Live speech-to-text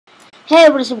Hey,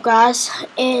 what's up guys?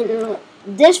 In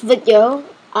this video,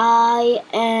 I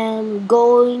am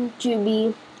going to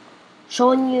be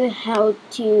showing you how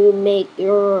to make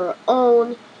your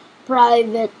own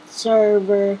private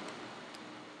server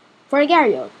for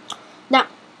Agario. Now,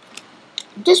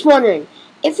 just wondering,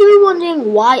 if you're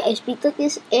wondering why I speak like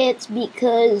this, it's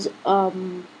because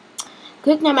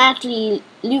QuickTime actually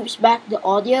loops back the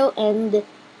audio and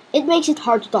it makes it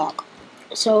hard to talk.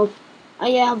 So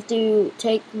I have to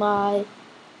take my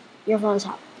earphones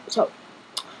out. So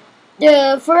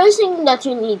the first thing that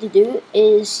you need to do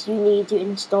is you need to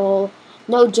install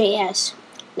Node.js.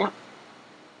 Now,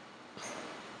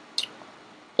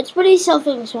 it's pretty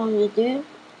self-explanatory to do.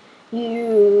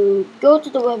 You go to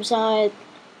the website,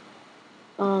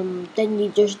 then you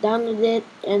just download it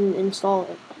and install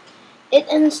it. It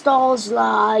installs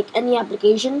like any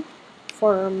application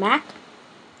for Mac.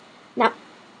 Now,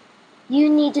 you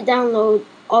need to download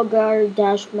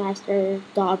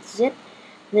agar-master.zip,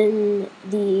 then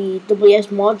the WS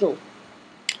module.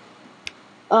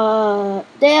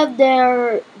 They have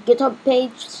their GitHub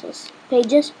pages.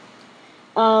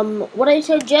 What I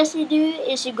suggest you do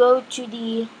is you go to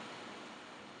the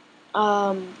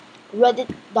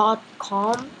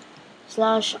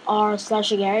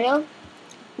reddit.com/r/Agario.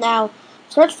 Now,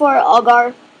 search for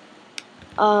Agar.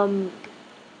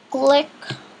 Click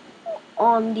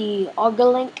on the Agar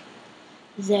link.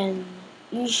 Then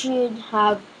you should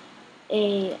have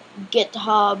a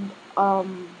GitHub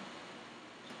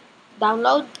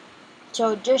download.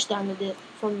 So just download it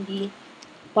from the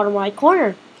bottom right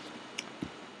corner.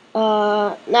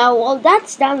 Now while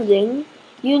that's downloading,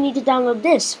 you need to download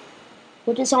this,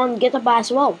 which is on GitHub as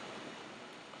well.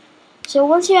 So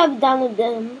once you have downloaded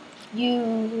them,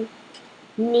 you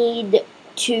need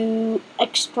to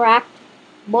extract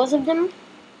both of them.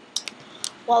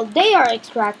 While they are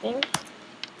extracting,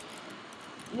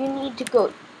 you need to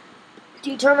go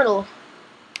to terminal.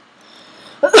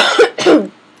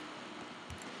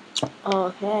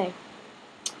 Okay.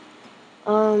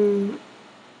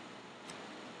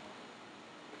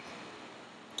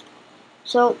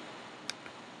 So,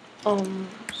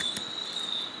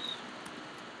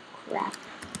 crap.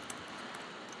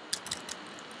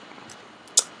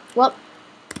 Well,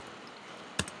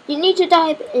 you need to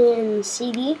type in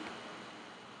cd.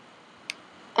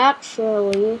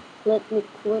 Actually, let me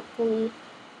quickly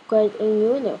create a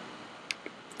new window.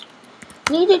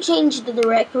 You need to change the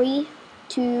directory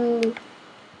to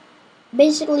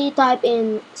basically type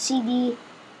in cd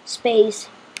space,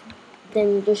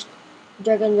 then just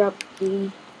drag and drop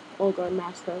the Agar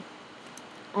master.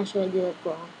 Actually, I did it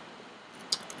wrong.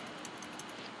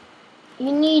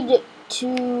 You need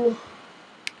to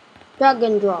drag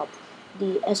and drop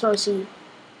the src.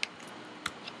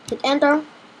 Hit enter.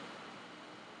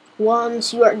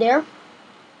 Once you are there,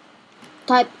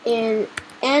 type in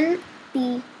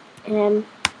npm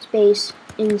space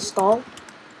install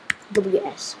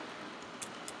ws.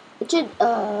 It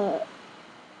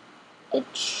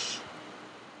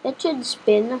should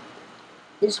spin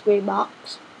this gray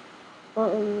box,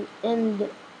 and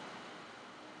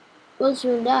once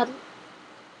you're in that,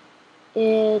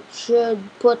 it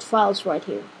should put files right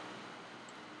here.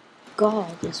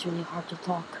 God, it's really hard to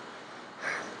talk.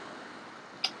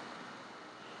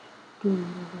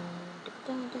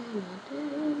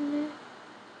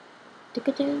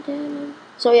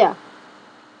 So yeah,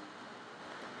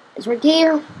 it's right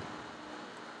here.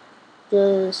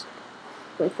 Just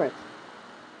wait for it.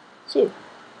 See.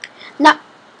 Now,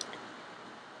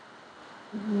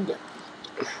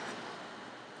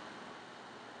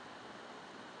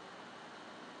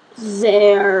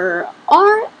 there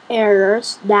are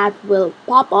errors that will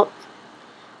pop up,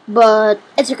 but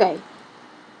it's okay.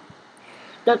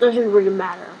 That doesn't really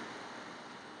matter.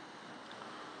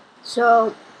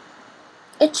 So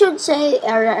it should say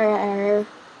error.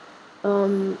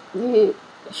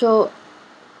 So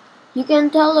you can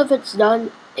tell if it's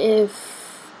done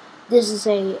if this is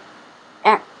a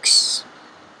X,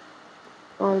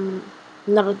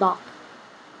 not a dot.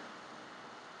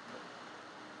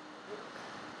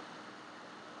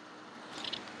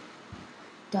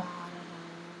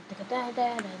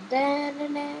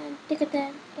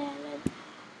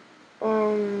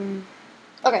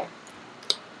 Okay.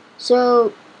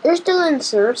 So you're still in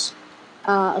source,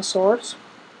 a source.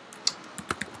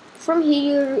 From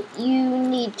here, you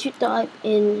need to type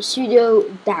in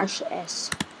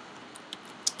sudo-s.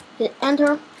 Hit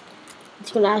enter.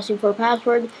 It's gonna ask you for a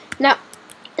password. Now,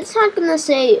 it's not gonna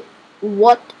say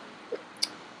what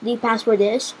the password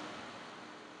is,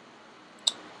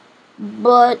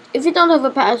 but if you don't have a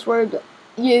password,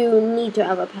 you need to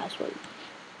have a password.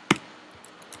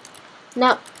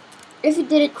 Now, if you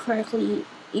did it correctly,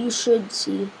 you should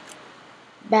see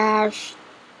bash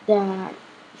dash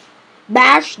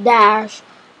bash dash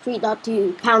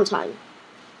 3.2 pound sign.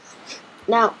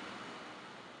 Now,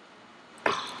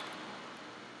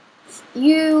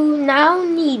 you now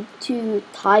need to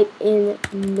type in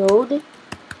node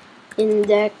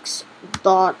index.js.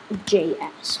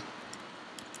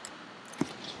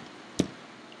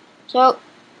 So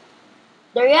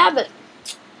there you have it.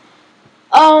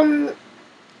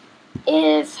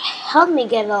 If Help Me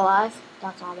Get Alive,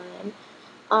 that's all my name,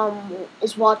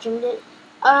 is watching it,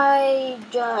 I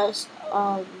just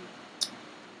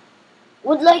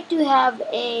would like to have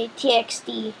a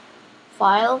txt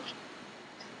file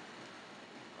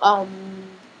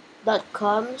that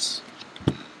comes.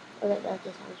 That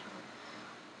just sounds wrong.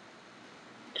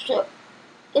 So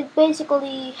it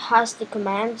basically has the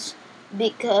commands,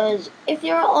 because if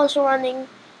you're also running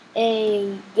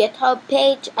a GitHub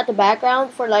page at the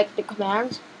background for like the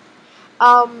commands,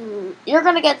 you're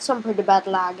gonna get some pretty bad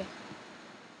lag.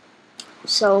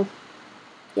 So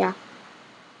yeah.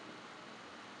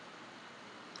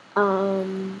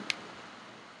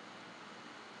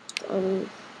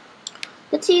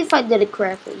 Let's see if I did it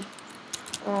correctly.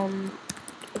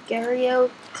 Agario.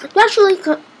 Actually,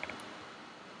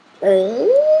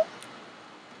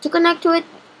 to connect to it,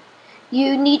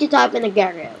 you need to type in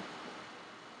Agario.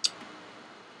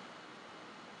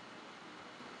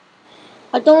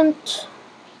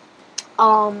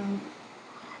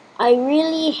 I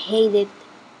really hate it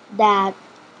that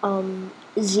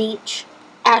Zeech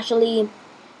actually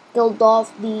killed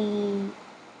off the.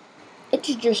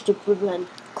 It's just to prevent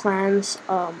clans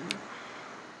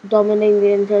dominating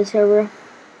the entire server.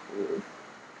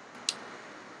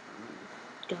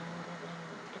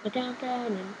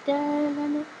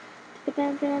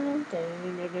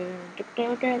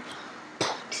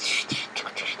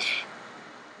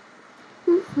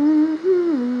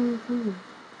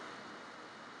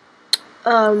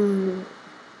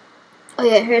 Oh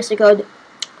yeah, here's the code.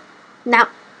 Now,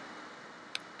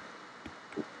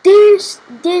 there's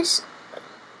this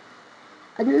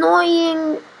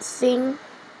annoying thing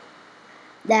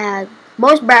that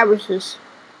most browsers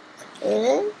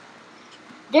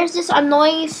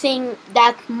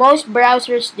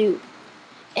do,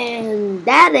 and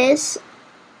that is,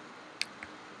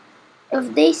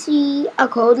 if they see a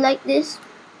code like this,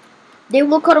 they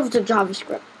will cut off the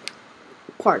JavaScript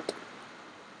part.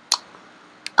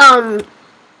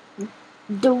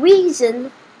 The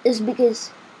reason is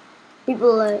because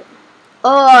people are like,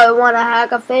 oh, I want to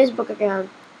hack a Facebook account.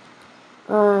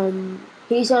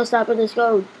 He says stop in this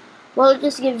code. Well, it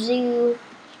just gives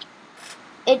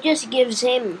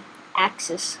him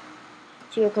access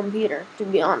to your computer, to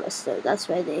be honest. So that's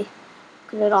why they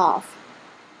cut it off.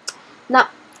 Now,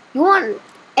 you want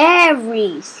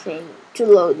everything to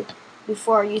load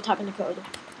before you type in the code.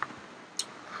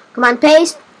 Command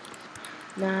paste.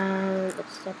 Now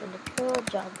let's type in the code.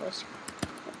 JavaScript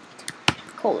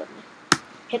colon.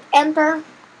 Hit enter.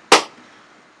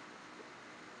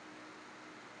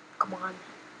 Come on.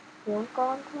 Come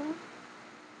on.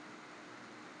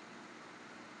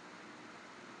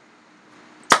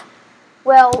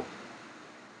 Well,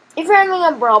 if you're having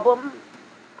a problem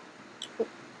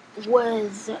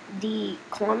with the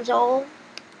console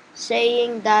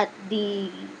saying that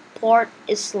the port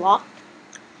is locked,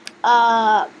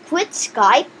 quit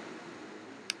Skype.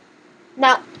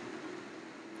 Now,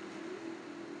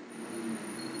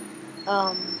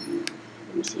 let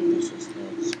me see if this is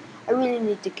loads. I really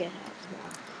need to get out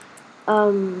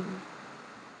now.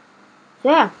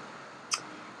 Yeah.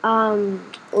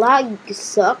 Lag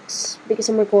sucks because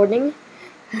I'm recording,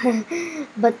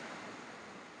 but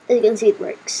as you can see, it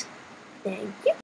works. Thank you.